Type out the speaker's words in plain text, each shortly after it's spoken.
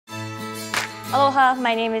Aloha,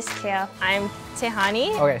 my name is Kea. I'm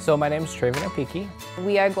Tehani. Okay, so my name is Traven and Keakealani.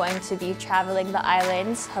 We are going to be traveling the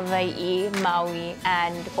islands, Hawaii, Maui,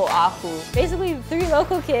 and Oahu. Basically 3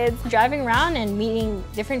 local kids driving around and meeting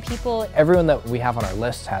different people. Everyone that we have on our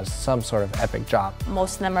list has some sort of epic job.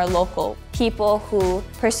 Most of them are local people who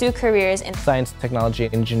pursue careers in science, technology,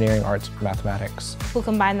 engineering, arts, mathematics. Who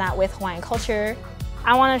combine that with Hawaiian culture.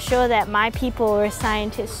 I want to show that my people are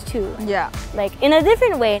scientists too. Yeah. Like in a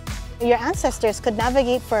different way. Your ancestors could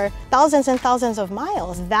navigate for thousands and thousands of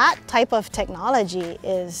miles. That type of technology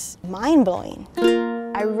is mind-blowing.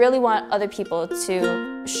 I really want other people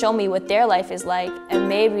to show me what their life is like, and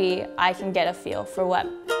maybe I can get a feel for what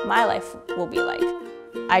my life will be like.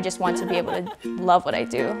 I just want to be able to love what I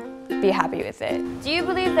do, be happy with it. Do you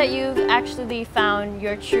believe that you've actually found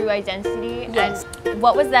your true identity? Yes. And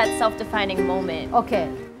what was that self-defining moment? Okay,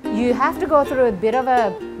 you have to go through a bit of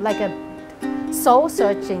a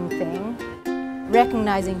soul-searching thing,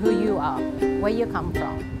 recognizing who you are, where you come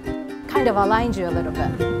from. Kind of aligns you a little bit.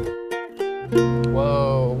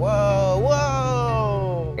 Whoa, whoa,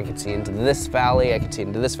 whoa! I can see into this valley, I can see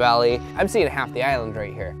into this valley. I'm seeing half the island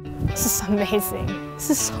right here. This is amazing. This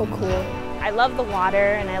is so cool. I love the water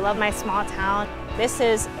and I love my small town. This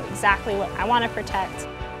is exactly what I want to protect.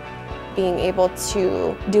 Being able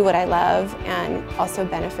to do what I love and also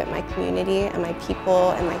benefit my community and my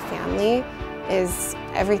people and my family is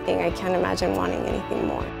everything. I can't imagine wanting anything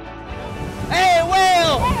more. Hey,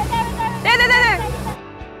 whale!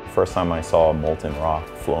 There! First time I saw molten rock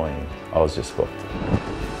flowing, I was just hooked.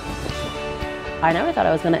 I never thought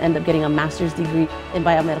I was going to end up getting a master's degree in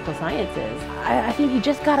biomedical sciences. I think you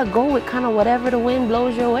just got to go with kind of whatever the wind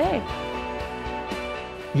blows your way.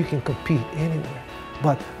 You can compete anywhere,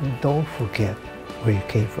 but don't forget where you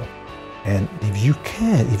came from. And if you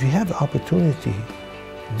have the opportunity,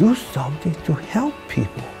 do something to help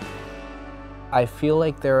people. I feel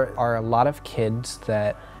like there are a lot of kids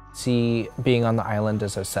that see being on the island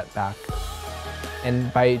as a setback. And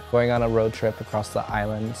by going on a road trip across the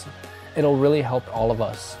islands, it'll really help all of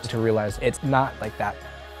us to realize it's not like that.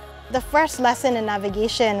 The first lesson in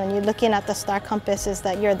navigation when you're looking at the star compass is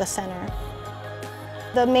that you're the center.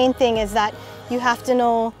 The main thing is that you have to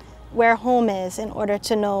know where home is in order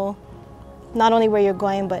to know not only where you're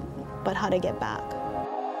going, but how to get back.